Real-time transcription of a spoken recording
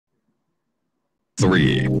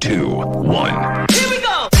3, 2, 1. Here we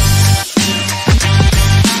go!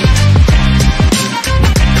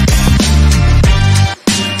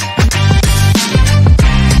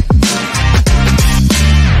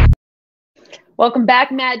 Welcome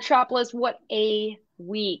back, Mad Tropolis. What a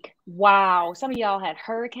week. Wow. Some of y'all had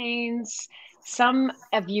hurricanes. Some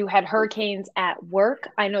of you had hurricanes at work.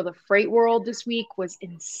 I know the freight world this week was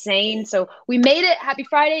insane. So we made it. Happy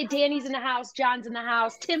Friday. Danny's in the house. John's in the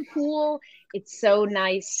house. Tim Pool. It's so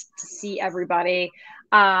nice to see everybody.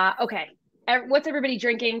 Okay. What's everybody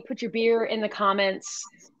drinking? Put your beer in the comments.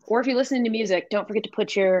 Or if you're listening to music, don't forget to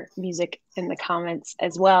put your music in the comments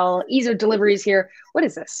as well. Ezo Deliveries here. What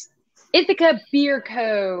is this? Ithaca Beer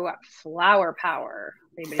Co. Flower Power.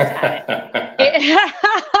 Anybody's had it.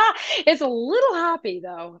 It's a little hoppy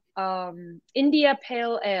though. India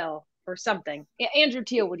Pale Ale or something. Andrew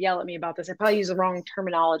Teal would yell at me about this. I probably use the wrong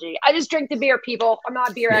terminology. I just drink the beer, people. I'm not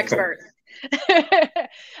a beer expert.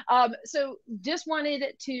 So just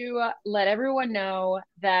wanted to let everyone know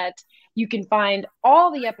that you can find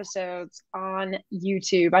all the episodes on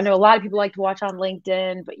YouTube. I know a lot of people like to watch on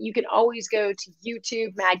LinkedIn, but you can always go to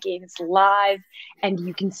YouTube, Mad Gains Live, and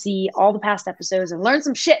you can see all the past episodes and learn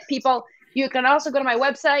some shit, people. You can also go to my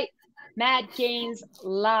website,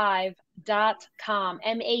 madgainslive.com,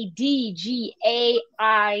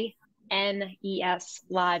 MADGAINES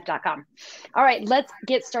live.com. All right, let's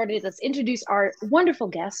get started. Let's introduce our wonderful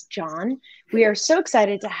guest, John. We are so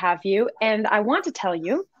excited to have you. And I want to tell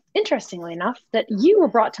you, interestingly enough, that you were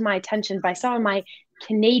brought to my attention by some of my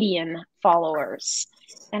Canadian followers.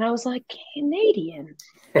 And I was like, Canadian,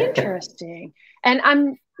 interesting. And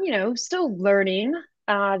I'm, still learning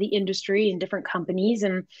the industry and different companies.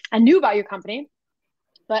 And I knew about your company,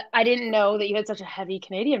 but I didn't know that you had such a heavy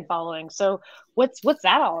Canadian following. So what's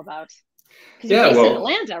that all about? Because you're based in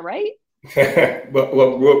Atlanta, right?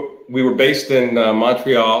 well, we were based in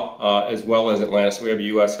Montreal as well as Atlanta. So we have a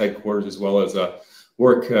U.S. headquarters as well as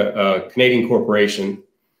we're a Canadian corporation.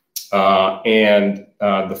 And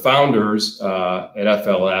the founders at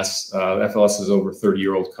FLS, FLS is over a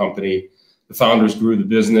 30-year-old company. The founders grew the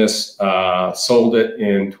business, sold it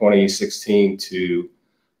in 2016 to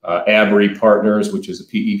Abry Partners, which is a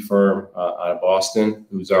PE firm out of Boston,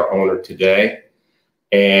 who's our owner today.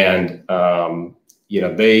 And,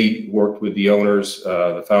 they worked with the owners,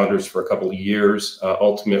 the founders, for a couple of years,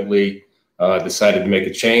 ultimately decided to make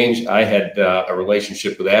a change. I had a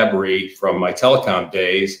relationship with Abry from my telecom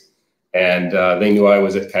days, and they knew I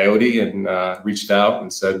was at Coyote and reached out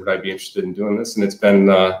and said, would I be interested in doing this? And it's been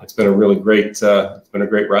a really great, it's been a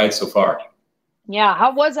great ride so far. Yeah.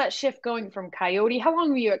 How was that shift going from Coyote? How long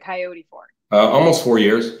were you at Coyote for? Almost 4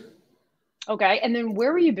 years. Okay. And then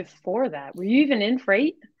where were you before that? Were you even in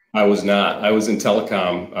freight? I was not. I was in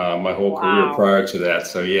telecom my whole career prior to that.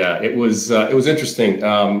 So yeah, it was interesting.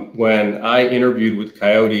 When I interviewed with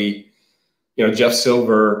Coyote, Jeff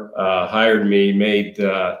Silver hired me. He made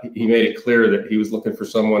it clear that he was looking for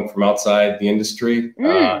someone from outside the industry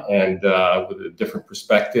and with a different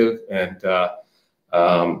perspective. And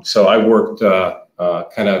so I worked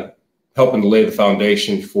kind of helping to lay the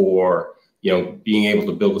foundation for being able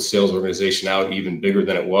to build a sales organization out even bigger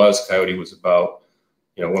than it was. Coyote was about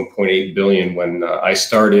 1.8 billion when I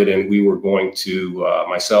started, and we were going to,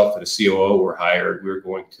 myself and a COO were hired.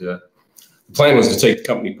 The plan was to take the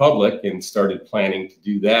company public, and started planning to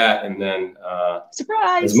do that. And then,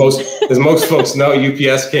 surprise! As most folks know,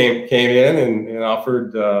 UPS came in and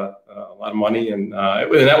offered a lot of money, and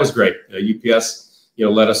that was great. UPS,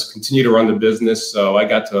 let us continue to run the business. So I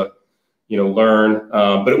got to, learn.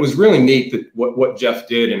 But it was really neat that what Jeff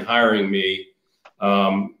did in hiring me.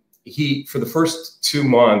 He, for the first 2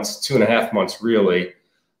 months, 2.5 months, really,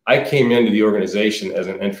 I came into the organization as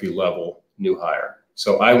an entry-level new hire.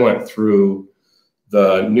 So I went through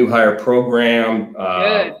the new hire program,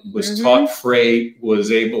 was taught freight,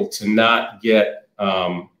 was able to not get,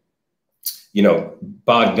 bogged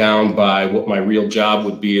down by what my real job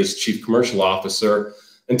would be as chief commercial officer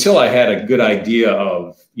until I had a good idea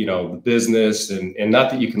of, the business and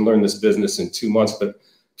not that you can learn this business in 2 months, but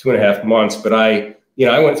 2.5 months. But I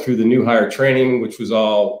went through the new hire training, which was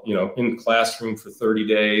all, in the classroom for 30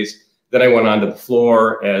 days. Then I went onto the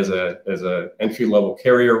floor as a entry-level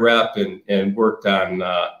carrier rep and worked on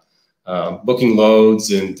booking loads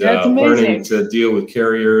and learning to deal with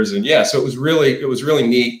carriers. And yeah, so it was really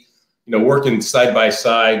neat, working side by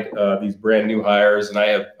side these brand new hires. And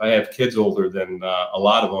I have kids older than a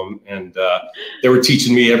lot of them, and they were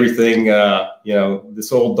teaching me everything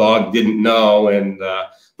this old dog didn't know. And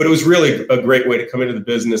but it was really a great way to come into the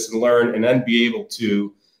business and learn, and then be able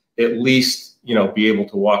to at least be able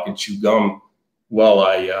to walk and chew gum while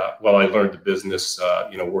I learned the business,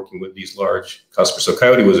 working with these large customers. So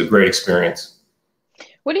Coyote was a great experience.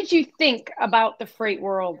 What did you think about the freight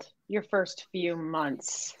world your first few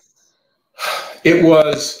months? It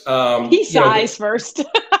was. He sighs first.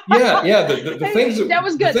 Yeah. The things that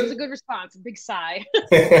was good. That was a good response. A big sigh.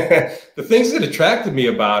 The things that attracted me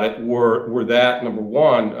about it were that, number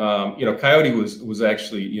one, Coyote was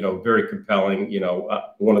actually very compelling.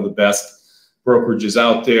 One of the best brokerages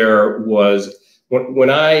out there. Was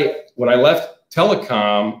when I left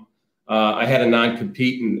telecom. I had a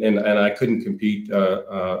non-compete and I couldn't compete.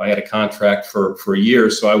 I had a contract for a year,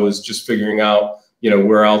 so I was just figuring out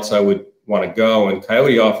where else I would want to go. And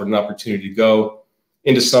Coyote offered an opportunity to go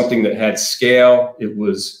into something that had scale. It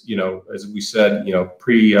was, as we said,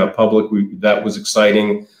 pre-public. That was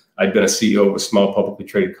exciting. I'd been a CEO of a small publicly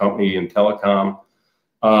traded company in telecom,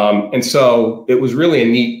 and so it was really a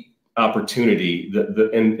neat opportunity.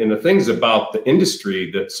 And the things about the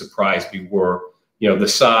industry that surprised me were, the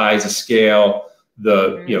size, the scale,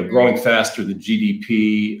 the growing faster, the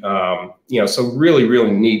GDP. So really,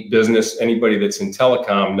 really neat business. Anybody that's in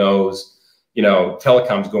telecom knows,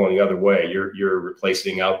 telecom's going the other way. You're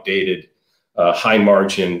replacing outdated, high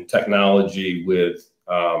margin technology with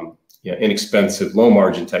inexpensive, low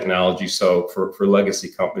margin technology. So for legacy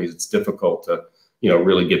companies, it's difficult to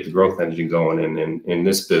really get the growth engine going. And in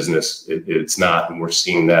this business, it's not, and we're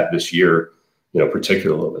seeing that this year,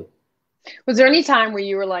 particularly. Was there any time where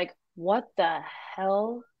you were like, what the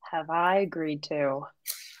hell have I agreed to?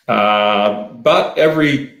 About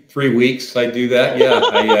every 3 weeks I do that. Yeah.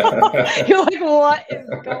 You're like, what is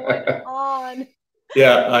going on?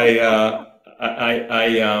 Yeah.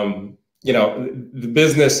 The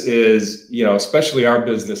business is, especially our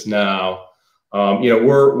business now,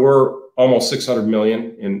 we're almost 600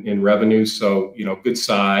 million in revenue. So, good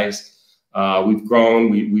size. We've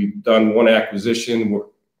grown, we've done one acquisition.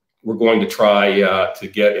 We're going to try to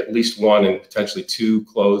get at least one and potentially two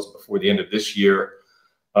closed before the end of this year.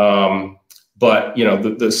 But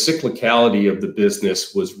the cyclicality of the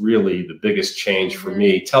business was really the biggest change for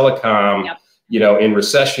me. Telecom, in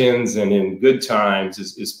recessions and in good times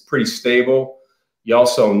is pretty stable. You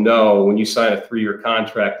also know when you sign a 3-year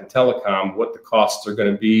contract in telecom, what the costs are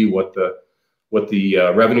going to be, what the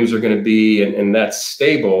revenues are going to be, and that's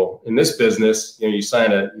stable. In this business, you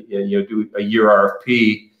sign do a year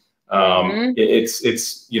RFP.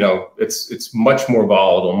 It's much more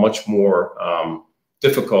volatile, much more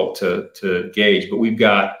difficult to gauge. But we've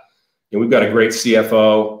got a great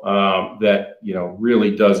CFO that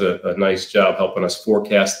really does a nice job helping us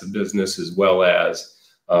forecast the business as well as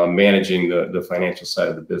managing the financial side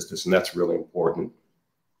of the business, and that's really important.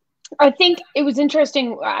 I think it was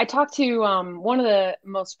interesting. I talked to one of the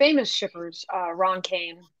most famous shippers, Ron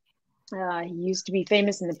Kane. He used to be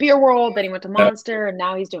famous in the beer world, then he went to Monster, and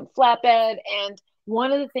now he's doing flatbed. And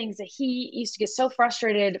one of the things that he used to get so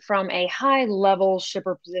frustrated from a high-level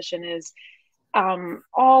shipper position is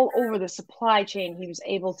all over the supply chain, he was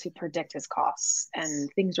able to predict his costs, and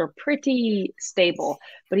things were pretty stable.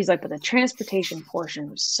 But he's like, but the transportation portion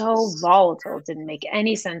was so volatile, it didn't make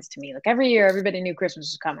any sense to me. Like every year, everybody knew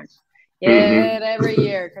Christmas was coming. Yet every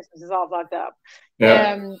year Christmas is all fucked up.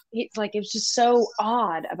 It's like, it was just so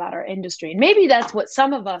odd about our industry. And maybe that's what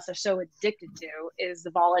some of us are so addicted to, is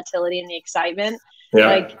the volatility and the excitement.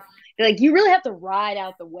 Like you really have to ride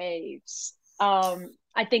out the waves.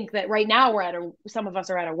 I think that right now some of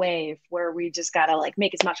us are at a wave where we just gotta like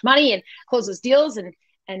make as much money and close those deals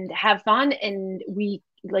and have fun. And you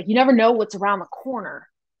never know what's around the corner.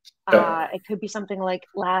 It could be something like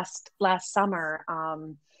last summer.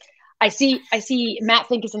 I see Matt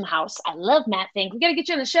Fink is in the house. I love Matt Fink. We got to get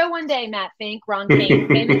you on the show one day, Matt Fink. Ron Kane,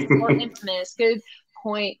 famous or infamous. Good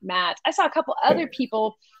point, Matt. I saw a couple other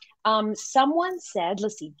people. Someone said,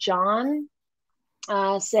 let's see, John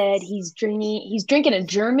said he's drinking a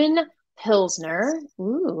German Pilsner.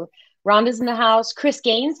 Ooh. Rhonda's in the house. Chris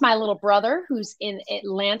Gaines, my little brother, who's in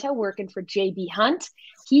Atlanta working for JB Hunt.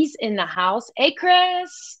 He's in the house. Hey,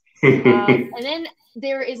 Chris. And then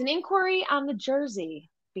there is an inquiry on the jersey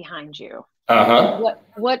behind you.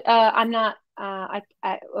 What I'm not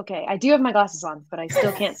okay, I do have my glasses on, but I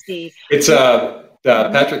still can't see. It's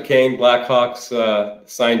Patrick Kane Blackhawks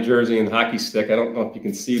signed jersey and hockey stick. I don't know if you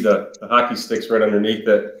can see the hockey sticks right underneath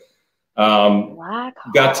it.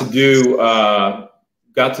 Got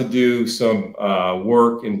to do some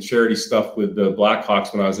work and charity stuff with the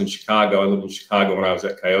Blackhawks when I was in Chicago. I lived in Chicago when I was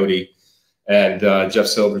at Coyote, and Jeff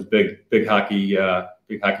Silver's big hockey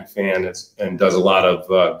fan and does a lot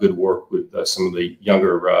of good work with some of the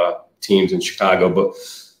younger teams in Chicago. But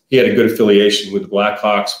he had a good affiliation with the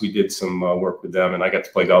Blackhawks. We did some work with them, and I got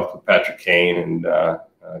to play golf with Patrick Kane, and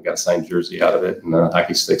got a signed jersey out of it and a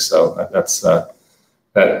hockey stick. So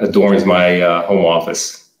that adorns my home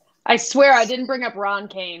office. I swear I didn't bring up Ron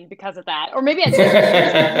Kane because of that. Or maybe I did.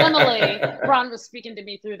 Liminally, Ron was speaking to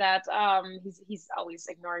me through that. He's always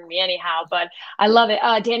ignoring me anyhow, but I love it.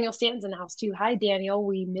 Daniel Stanton's in the house too. Hi, Daniel.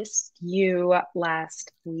 We missed you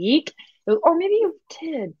last week. Or maybe you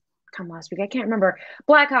did come last week. I can't remember.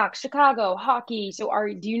 Blackhawks, Chicago, hockey. So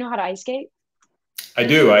do you know how to ice skate? I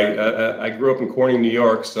do. I grew up in Corning, New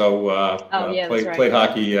York, so played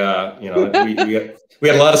hockey. We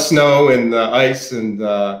had a lot of snow and ice, and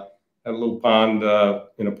had a little pond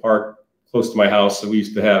in a park close to my house. So we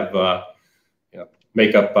used to have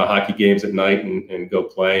make up hockey games at night and go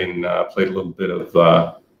play, and played a little bit of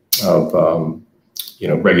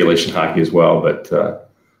regulation hockey as well. But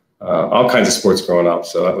all kinds of sports growing up,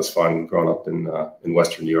 so that was fun. Growing up in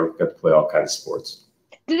Western New York, got to play all kinds of sports.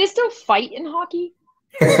 Do they still fight in hockey?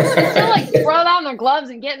 Still like throw down their gloves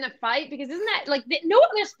and get in a fight? Because isn't that like no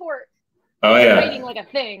other sport? Oh yeah, fighting like a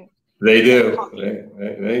thing. They do.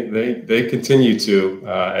 They continue to,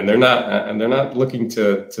 and they're not looking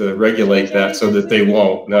to regulate that so that they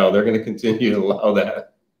won't. No, they're going to continue to allow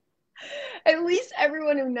that. At least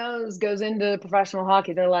everyone who knows goes into professional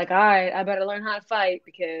hockey. They're like, all right, I better learn how to fight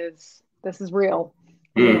because this is real.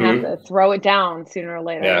 I'm gonna have to throw it down sooner or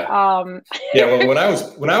later. Yeah. Well, when I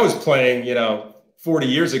was playing, 40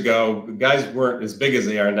 years ago, guys weren't as big as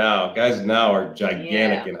they are now. Guys now are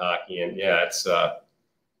gigantic in hockey, and it's a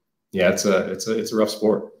rough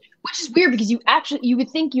sport. Which is weird because you would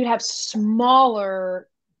think you'd have smaller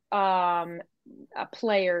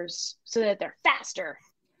players so that they're faster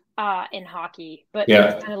in hockey, but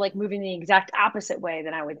it's kind of like moving the exact opposite way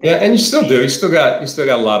than I would think. Yeah, and you still do. You still got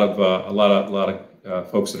a lot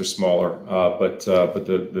of folks that are smaller, but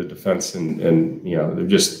the defense and they're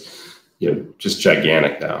just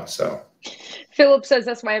gigantic now. So Philip says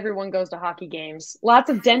that's why everyone goes to hockey games.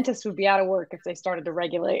 Lots of dentists would be out of work if they started to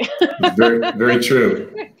regulate. Very, very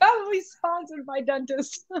true. Probably sponsored by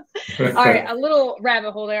dentists. All right, a little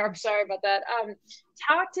rabbit hole there. I'm sorry about that.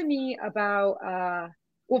 Talk to me about.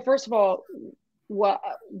 Well, first of all,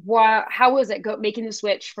 how was it making the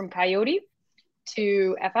switch from Coyote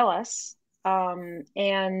to FLS, and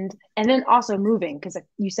then also moving? Because I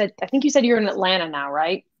think you said you're in Atlanta now,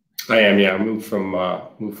 right? I am. Yeah, I moved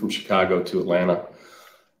from Chicago to Atlanta.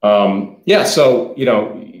 So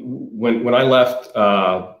when I left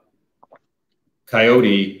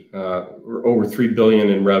Coyote, we're over $3 billion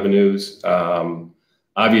in revenues.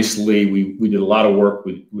 Obviously, we did a lot of work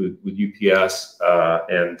with UPS,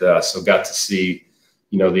 and so got to see,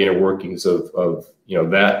 the inner workings of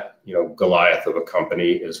that, Goliath of a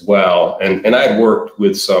company as well. And I had worked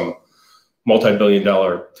with some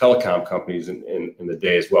multi-billion-dollar telecom companies in the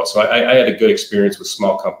day as well. So I had a good experience with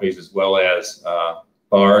small companies as well as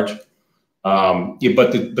large.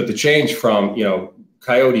 But the change from,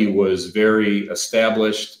 Coyote was very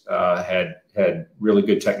established, had really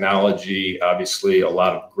good technology, obviously a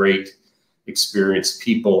lot of great experienced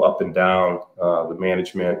people up and down the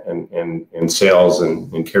management and sales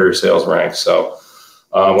and carrier sales ranks. So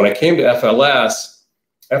when I came to FLS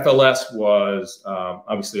was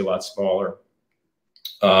obviously a lot smaller.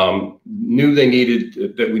 Knew we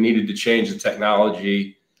needed to change the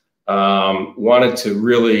technology. Wanted to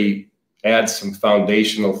really add some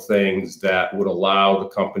foundational things that would allow the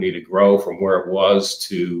company to grow from where it was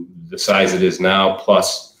to the size it is now,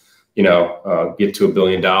 plus, get to $1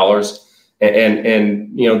 billion.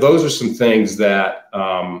 And those are some things that,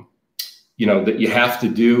 that you have to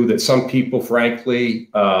do that some people, frankly,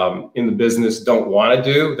 in the business don't want to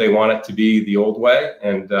do. They want it to be the old way.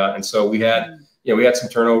 And so we had some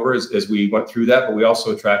turnover as we went through that, but we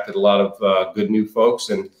also attracted a lot of good new folks.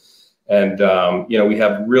 And we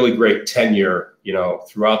have really great tenure,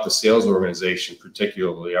 throughout the sales organization,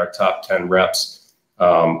 particularly our top 10 reps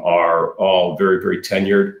are all very, very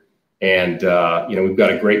tenured. And, we've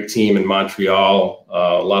got a great team in Montreal,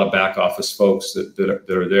 a lot of back office folks that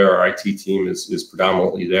are there. Our IT team is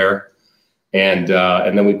predominantly there. And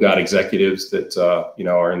then we've got executives that, are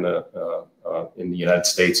in the United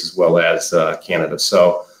States as well as Canada.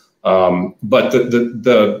 So, but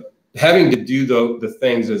the having to do the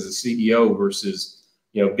things as a CEO versus,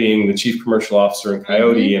 being the chief commercial officer in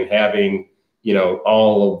Coyote and having,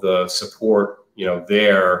 all of the support,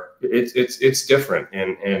 there, it's different.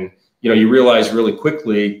 And, you realize really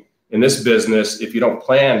quickly in this business, if you don't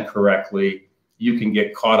plan correctly, you can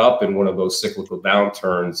get caught up in one of those cyclical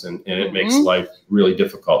downturns and it makes life really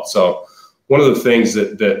difficult. So one of the things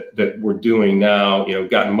that we're doing now,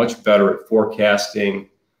 gotten much better at forecasting,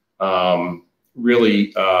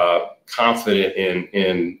 really confident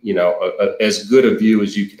in as good a view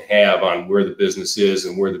as you can have on where the business is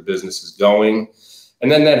and where the business is going.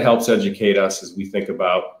 And then that helps educate us as we think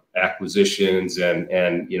about acquisitions and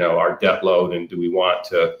our debt load, and do we want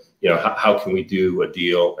to, how can we do a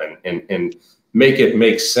deal and make it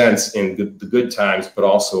make sense in the good times, but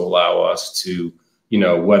also allow us to,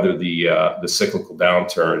 weather the cyclical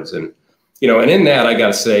downturns. And in that, I got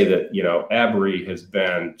to say that, Abry has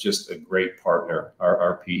been just a great partner,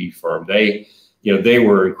 our PE firm. They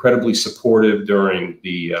were incredibly supportive during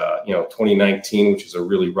the, 2019, which is a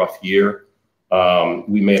really rough year.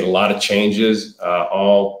 We made a lot of changes,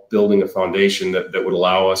 all building a foundation that would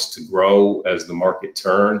allow us to grow as the market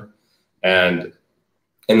turned. And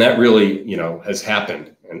that really, has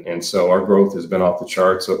happened. And so our growth has been off the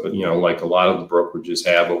charts, like a lot of the brokerages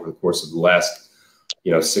have over the course of the last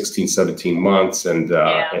 16, 17 months. And,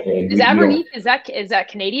 is Abernethy, is that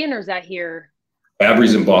Canadian or is that here?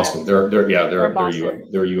 Abry's in Boston. They're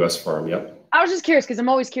a US firm. Yep. I was just curious because I'm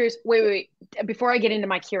always curious. Wait. Before I get into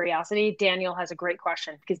my curiosity, Daniel has a great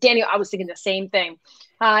question, because Daniel, I was thinking the same thing.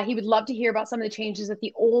 He would love to hear about some of the changes that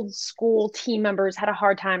the old school team members had a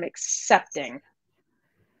hard time accepting.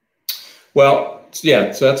 Well,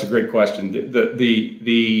 yeah, so that's a great question. There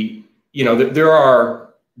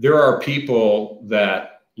are people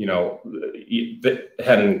that, that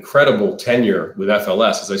had an incredible tenure with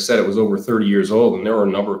FLS. As I said, it was over 30 years old, and there were a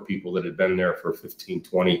number of people that had been there for 15,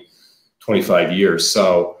 20, 25 years.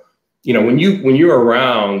 So, when you're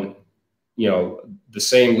around, the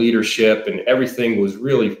same leadership and everything was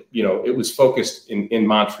really, it was focused in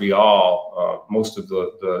Montreal. Most of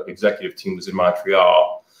the executive team was in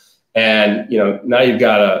Montreal. And, now you've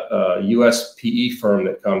got a US PE firm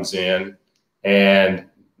that comes in, and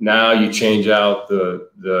now you change out the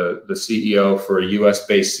CEO for a US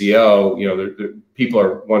based CO, people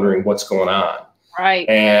are wondering what's going on. Right.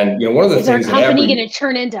 And, one of the things our company going to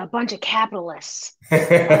turn into a bunch of capitalists?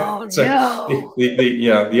 Oh, so no.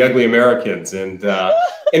 The ugly Americans. And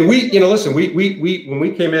we, listen, we when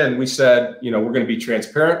we came in, we said, we're going to be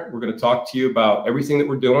transparent. We're going to talk to you about everything that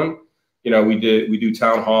we're doing. We do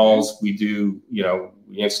town halls. We do,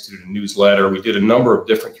 we instituted a newsletter. We did a number of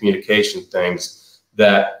different communication things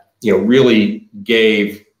that, really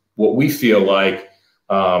gave what we feel like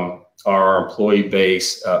our employee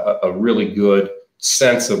base a really good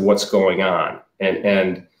sense of what's going on.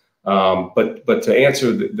 But to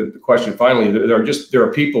answer the question finally, there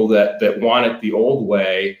are people that want it the old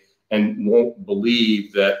way and won't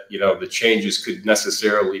believe that the changes could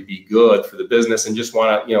necessarily be good for the business, and just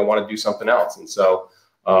want to do something else. And so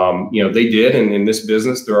they did, and in this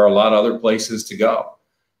business there are a lot of other places to go.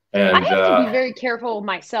 And I have to be very careful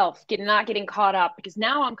myself, not getting caught up, because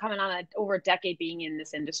now I'm coming on over a decade being in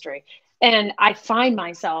this industry, and I find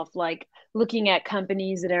myself like looking at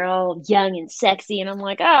companies that are all young and sexy, and I'm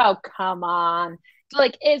like, oh, come on.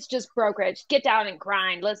 Like, it's just brokerage. Get down and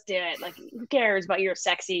grind. Let's do it. Like, who cares about your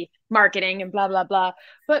sexy marketing and blah, blah, blah.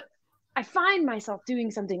 But I find myself doing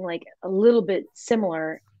something like a little bit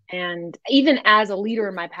similar. And even as a leader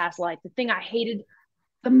in my past life, the thing I hated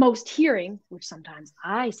the most hearing, which sometimes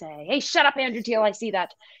I say, hey, shut up, Andrew, till I see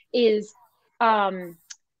that, is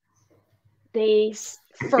they,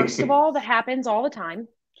 first of all, that happens all the time,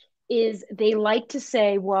 is they like to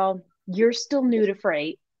say, well, you're still new to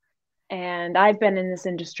freight, and I've been in this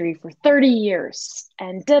industry for 30 years,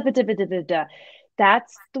 and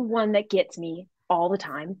That's the one that gets me all the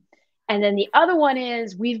time. And then the other one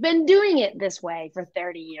is, we've been doing it this way for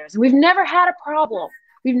 30 years. We've never had a problem.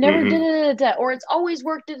 We've never or it's always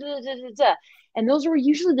worked. And those are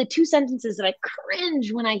usually the two sentences that I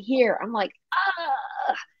cringe when I hear. I'm like,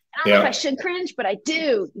 I don't know if I should cringe, but I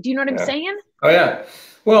do. Do you know what I'm saying? Oh, yeah.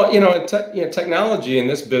 Well, technology in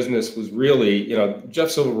this business was really,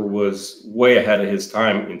 Jeff Silver was way ahead of his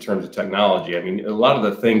time in terms of technology. I mean, a lot of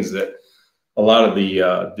the things that a lot of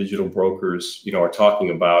the digital brokers, are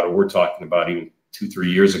talking about, or were talking about even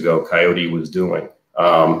 2-3 years ago, Coyote was doing.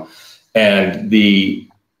 And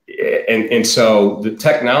so the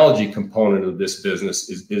technology component of this business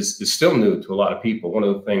is still new to a lot of people. One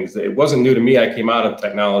of the things that it wasn't new to me, I came out of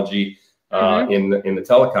technology in the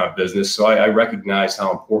telecom business. So I recognize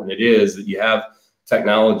how important it is that you have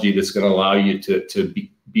technology that's going to allow you to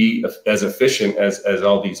be as efficient as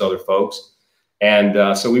all these other folks.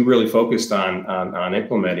 And so we really focused on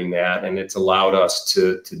implementing that, and it's allowed us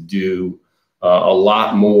to do a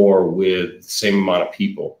lot more with the same amount of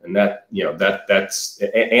people, and that's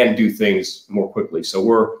and do things more quickly. So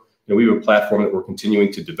we have a platform that we're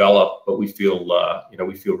continuing to develop, but we feel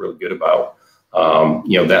really good about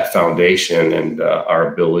that foundation and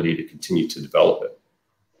our ability to continue to develop it.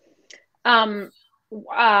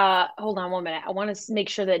 Hold on 1 minute. I want to make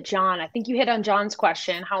sure that John, I think you hit on John's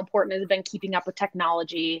question. How important has it been keeping up with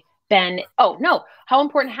technology been? Oh, no. How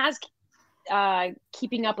important has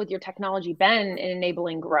keeping up with your technology been in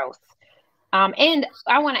enabling growth? And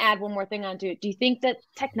I want to add one more thing onto it. Do you think that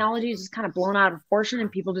technology is just kind of blown out of proportion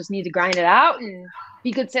and people just need to grind it out and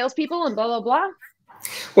be good salespeople and blah, blah, blah?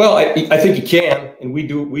 Well, I think you can, and we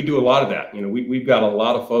do a lot of that. You know, we've got a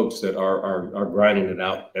lot of folks that are grinding it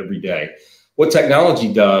out every day. What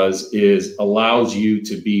technology does is allows you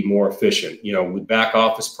to be more efficient. You know, with back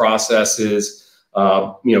office processes,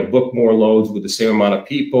 you know, book more loads with the same amount of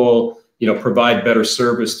people. You know, provide better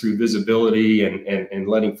service through visibility and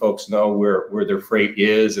letting folks know where their freight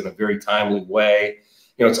is in a very timely way.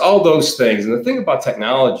 You know, it's all those things. And the thing about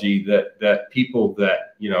technology that people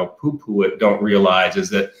that, you know, poo-poo it don't realize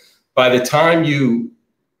is that by the time you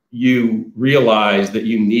realize that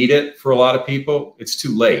you need it for a lot of people, it's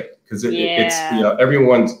too late, because it's, you know,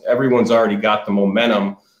 everyone's already got the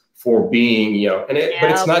momentum for being, you know, but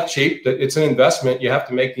it's not cheap. It's an investment. You have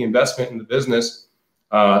to make the investment in the business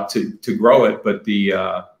to grow it. But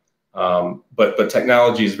but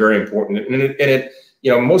technology is very important, and it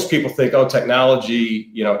you know, most people think, oh, technology,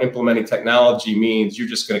 you know, implementing technology means you're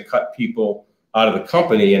just going to cut people out of the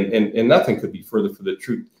company, and nothing could be further from the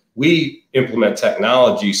truth. We implement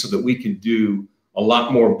technology so that we can do a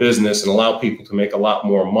lot more business and allow people to make a lot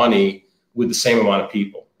more money with the same amount of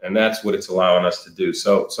people, and that's what it's allowing us to do.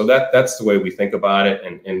 So that's the way we think about it,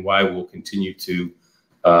 and why we'll continue to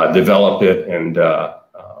develop it and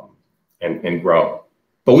grow.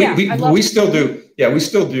 But we still do. Yeah, we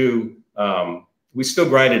still do. We still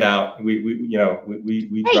grind it out. We you know,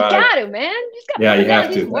 we hey, drive. You got to, man. You just got you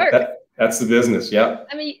have to. Work. That's the business. Yeah.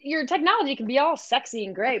 I mean, your technology can be all sexy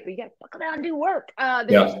and great, but you got to buckle down and do work.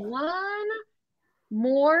 There's one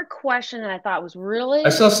more question that I thought was really. I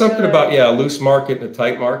saw something about a loose market and a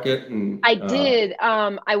tight market, and I did.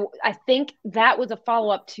 I think that was a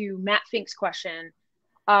follow-up to Matt Fink's question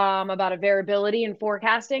about a variability in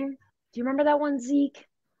forecasting. Do you remember that one, Zeke?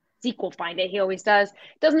 Zeke will find it. He always does.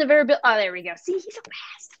 Doesn't the variability? Oh, there we go. See, he's so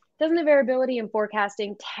fast. Doesn't the variability in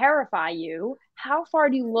forecasting terrify you? How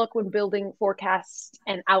far do you look when building forecasts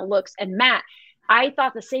and outlooks? And Matt, I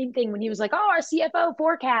thought the same thing when he was like, "Oh, our CFO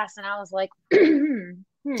forecast," and I was like, interesting.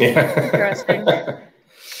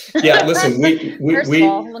 Yeah, listen, we First of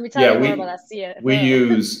all, let me tell you more about that CFO. We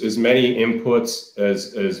use as many inputs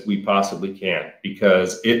as we possibly can,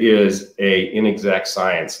 because it is a inexact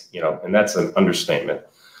science, you know, and that's an understatement.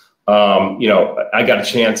 You know, I got a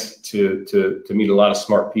chance to meet a lot of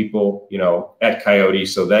smart people, you know, at Coyote.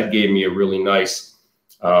 So that gave me a really nice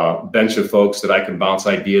bench of folks that I can bounce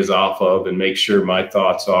ideas off of and make sure my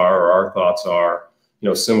thoughts are, or our thoughts are, you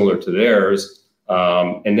know, similar to theirs.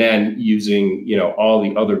 And then using, you know, all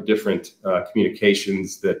the other different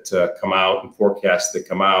communications that come out and forecasts that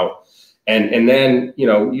come out. And then, you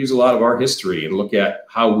know, use a lot of our history and look at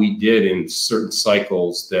how we did in certain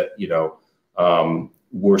cycles that, you know,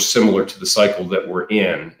 were similar to the cycle that we're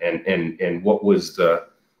in, and what was the,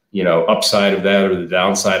 you know, upside of that or the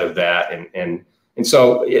downside of that. And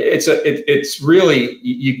so it's really,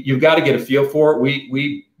 you've got to get a feel for it.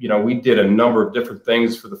 We you know, we did a number of different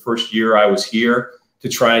things for the first year I was here to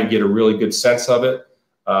try and get a really good sense of it.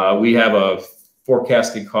 We have a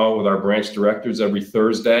forecasting call with our branch directors every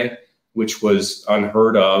Thursday, which was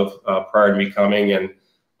unheard of prior to me coming. And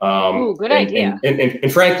good idea.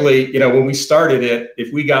 And frankly, you know, when we started it,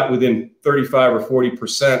 if we got within 35 or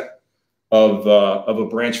 40% of a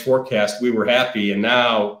branch forecast, we were happy. And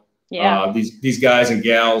now these guys and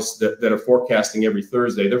gals that are forecasting every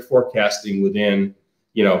Thursday, they're forecasting within,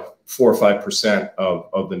 you know, 4 or 5%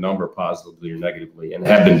 of the number, positively or negatively, and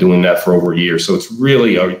have been doing that for over a year. So it's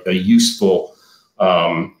really a useful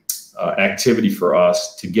activity for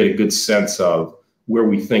us to get a good sense of where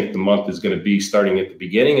we think the month is going to be starting at the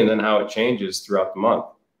beginning, and then how it changes throughout the month.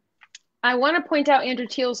 I want to point out Andrew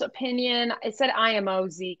Teal's opinion. It said IMO,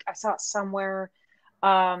 Zeke. I saw it somewhere.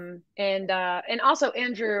 And also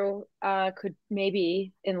Andrew could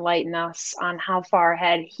maybe enlighten us on how far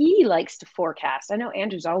ahead he likes to forecast. I know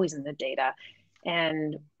Andrew's always in the data.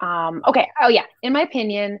 And okay. Oh yeah. In my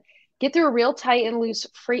opinion, get through a real tight and loose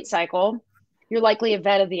freight cycle. You're likely a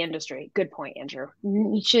vet of the industry. Good point, Andrew.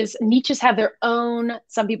 Niches have their own.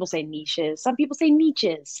 Some people say niches. Some people say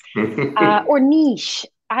niches or niche.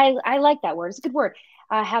 I like that word. It's a good word.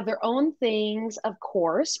 Have their own things, of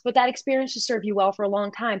course, but that experience should serve you well for a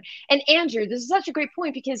long time. And Andrew, this is such a great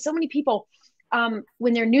point, because so many people,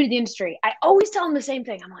 when they're new to the industry, I always tell them the same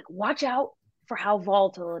thing. I'm like, watch out for how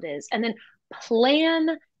volatile it is, and then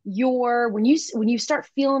plan your when you start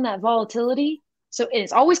feeling that volatility, So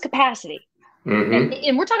it's always capacity. Mm-hmm.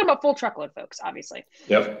 And we're talking about full truckload folks, obviously.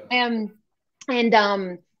 Yep. And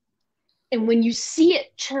when you see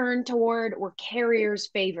it turn toward where carriers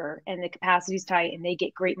favor and the capacity is tight and they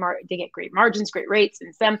get great margins, great rates, and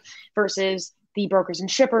it's them versus the brokers and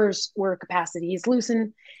shippers where capacity is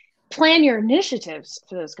loosened, plan your initiatives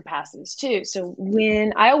for those capacities too. So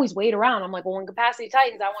when I always wait around, I'm like, well, when capacity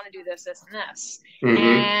tightens, I want to do this, this, and this. Mm-hmm.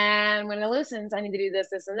 And when it loosens, I need to do this,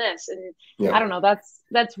 this, and this. And I don't know,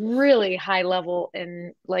 that's really high level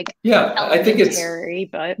and like, I think it's,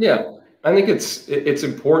 but I think it's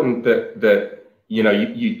important that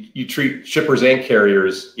you treat shippers and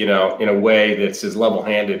carriers, in a way that's as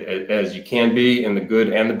level-handed as you can be in the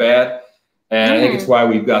good and the bad. And I think it's why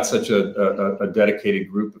we've got such a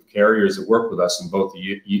dedicated group of carriers that work with us in both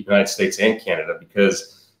the United States and Canada,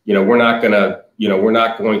 because we're not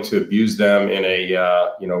going to abuse them in a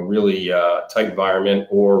really tight environment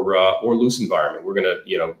or loose environment. We're going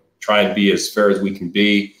to try and be as fair as we can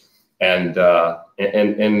be. And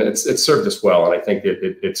it's served us well, and I think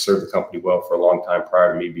it served the company well for a long time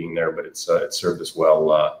prior to me being there. But it served us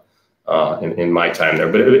well in my time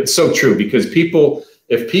there. But it's so true, because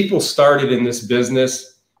if people started in this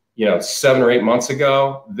business, 7 or 8 months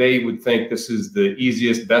ago, they would think this is the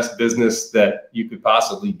easiest, best business that you could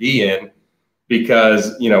possibly be in,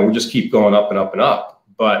 because we just keep going up and up and up.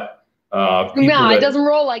 But it doesn't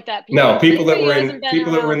roll like that. People that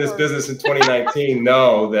were in this business in 2019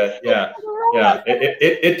 know that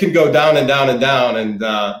it can go down and down and down, and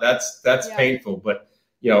that's painful. But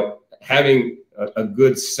having a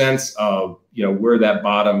good sense of where that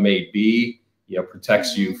bottom may be,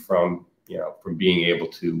 protects you from being able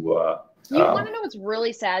to. You want to know what's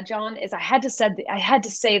really sad, John? Is I had to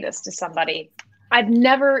say this to somebody. I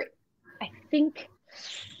think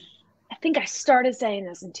I started saying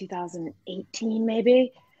this in 2018,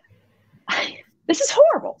 maybe. This is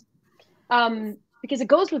horrible, because it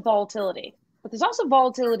goes with volatility, but there's also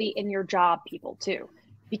volatility in your job, people, too.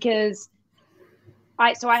 Because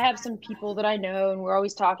I have some people that I know, and we're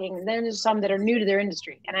always talking, and then there's some that are new to their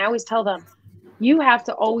industry, and I always tell them, you have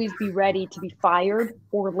to always be ready to be fired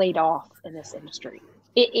or laid off in this industry.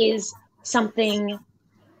 It is something.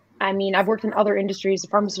 I mean, I've worked in other industries,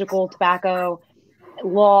 pharmaceutical, tobacco,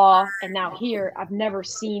 law, and now here, I've never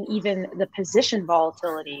seen even the position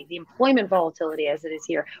volatility, the employment volatility as it is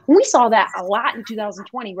here. When we saw that a lot in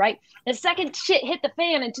 2020, right? The second shit hit the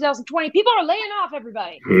fan in 2020, people are laying off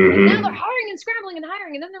everybody. And now they're hiring and scrambling and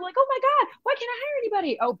hiring. And then they're like, oh my God, why can't I hire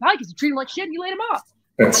anybody? Oh, probably because you treat them like shit and you laid them off.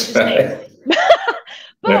 That's right.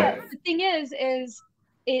 But the thing is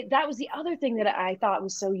that was the other thing that I thought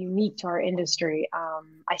was so unique to our industry.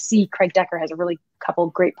 I see Craig Decker has a really couple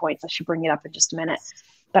of great points. I should bring it up in just a minute.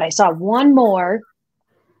 But I saw one more.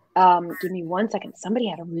 Give me 1 second. Somebody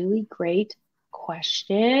had a really great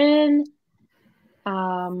question. Give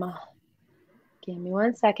me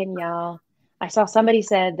 1 second, y'all. I saw somebody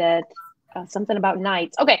said that something about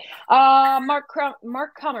nights. Okay. Mark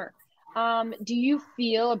Kummer. Do you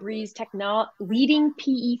feel a Breeze leading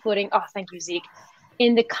PE footing? Oh, thank you, Zeke.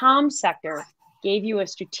 In the comm sector, gave you a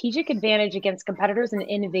strategic advantage against competitors in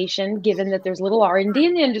innovation, given that there's little R&D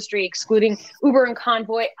in the industry, excluding Uber and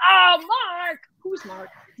Convoy. Oh, Mark! Who's Mark?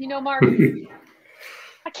 Do you know Mark? I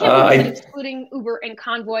can't believe that excluding Uber and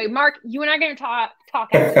Convoy. Mark, you and I are going to talk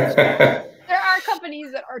after this. There are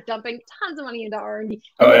companies that are dumping tons of money into R&D.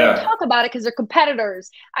 And they don't talk about it because they're competitors.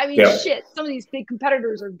 I mean, shit, some of these big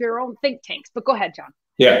competitors are their own think tanks. But go ahead, John.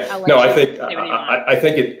 Yeah, no, I think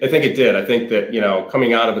it did. I think that,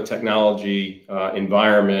 coming out of a technology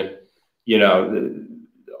environment,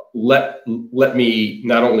 let me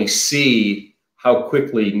not only see how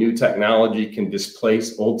quickly new technology can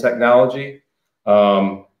displace old technology,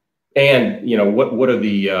 and what are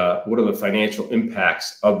the financial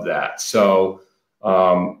impacts of that. So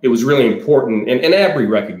it was really important, and Abry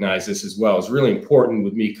recognized this as well. It was really important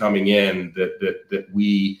with me coming in that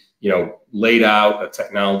we laid out a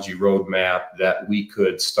technology roadmap that we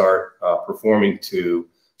could start performing to,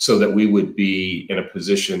 so that we would be in a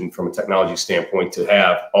position from a technology standpoint to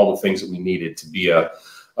have all the things that we needed to be a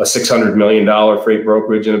 $600 million freight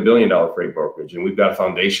brokerage and $1 billion freight brokerage. And we've got a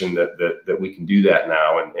foundation that we can do that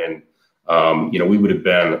now. And we would have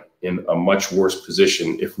been in a much worse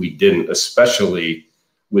position if we didn't, especially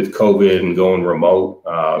with COVID and going remote.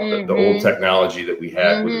 The old technology that we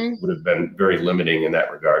had would have been very limiting in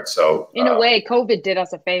that regard. So in a way, COVID did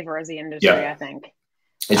us a favor as the industry, I think.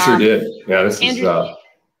 It sure did. Yeah,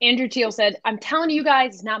 Andrew Teal said, I'm telling you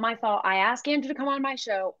guys, it's not my fault. I ask Andrew to come on my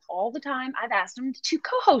show all the time. I've asked him to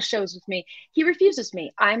co-host shows with me. He refuses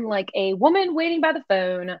me. I'm like a woman waiting by the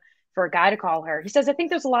phone for a guy to call her. He says, I think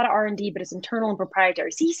there's a lot of R&D, but it's internal and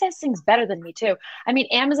proprietary. See, he says things better than me too. I mean,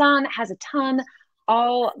 Amazon has a ton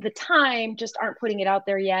all the time, just aren't putting it out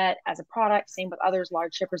there yet as a product. Same with others,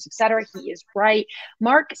 large shippers, etc. He is right.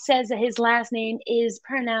 Mark says that his last name is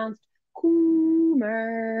pronounced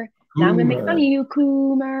Coomer. Now I'm going to make fun of you,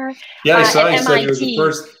 Coomer. Yeah, I saw he said MIT. he was the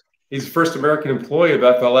first. He's the first American employee of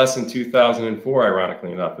FLS in 2004.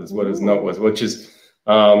 Ironically enough, is what his note was, which is,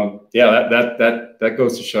 that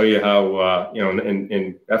goes to show you how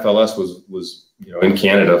and FLS was in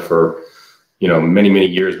Canada for many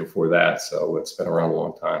years before that. So it's been around a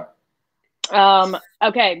long time.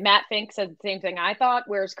 Okay, Matt Fink said the same thing I thought.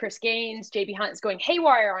 Where's Chris Gaines? JB Hunt is going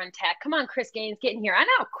haywire on tech. Come on, Chris Gaines, get in here. I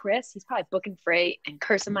know Chris. He's probably booking freight and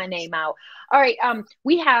cursing my name out. All right,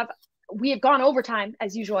 we have gone overtime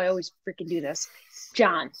as usual. I always freaking do this.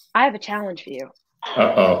 John, I have a challenge for you.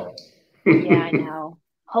 Uh-oh. Yeah, I know.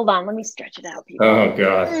 Hold on, let me stretch it out, people. Oh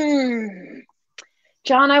God.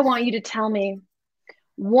 John, I want you to tell me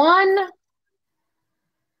one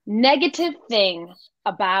negative thing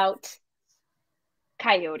about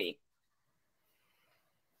Coyote.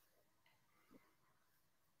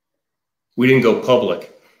 We didn't go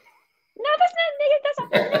public. No, that's not negative. That's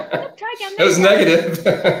not. Try again. That was negative.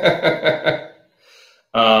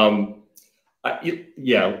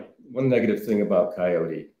 One negative thing about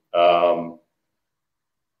Coyote.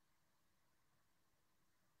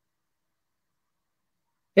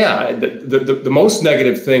 The most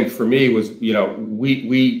negative thing for me was,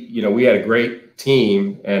 we had a great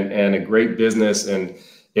team and a great business, and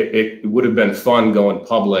it would have been fun going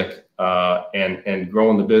public and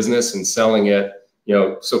growing the business and selling it,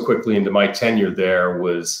 so quickly into my tenure there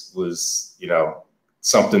was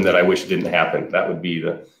something that I wish didn't happen. That would be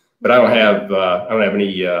but I don't have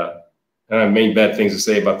many bad things to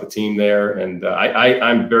say about the team there. And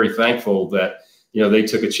I'm very thankful that, they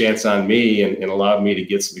took a chance on me and allowed me to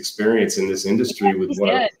get some experience in this industry with one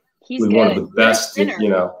of the best,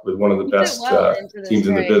 with one of the best teams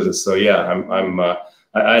in the business. So yeah,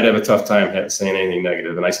 I'd have a tough time saying anything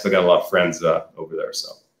negative, and I still got a lot of friends over there. So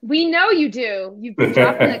we know you do. You've been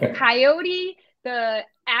dropping the Coyote, the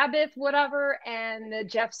Abbott, whatever, and the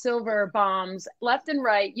Jeff Silver bombs left and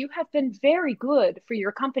right. You have been very good for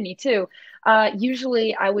your company too.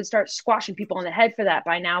 Usually I would start squashing people on the head for that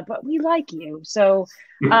by now, but we like you. So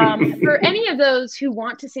for any of those who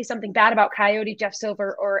want to say something bad about Coyote, Jeff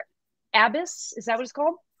Silver, or Abyss, is that what it's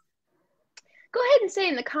called? Go ahead and say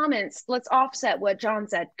in the comments. Let's offset what John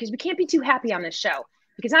said, because we can't be too happy on this show,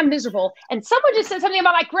 because I'm miserable. And someone just said something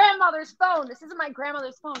about my grandmother's phone. This isn't my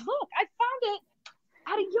grandmother's phone. Look, I found it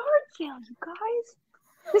at a yard sale, you guys.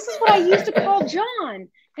 This is what I used to call John.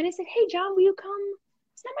 And I said, hey, John, will you come?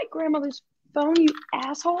 It's not my grandmother's phone, you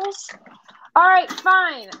assholes. All right,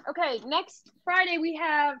 fine. Okay, next Friday we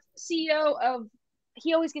have CEO of,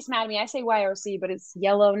 he always gets mad at me. I say YRC, but it's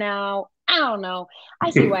yellow now. I don't know. I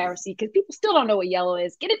say YRC because people still don't know what yellow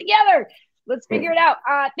is. Get it together. Let's figure it out.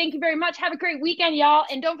 Thank you very much. Have a great weekend, y'all.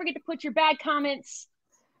 And don't forget to put your bad comments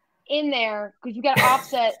in there, because you got to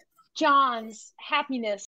offset John's happiness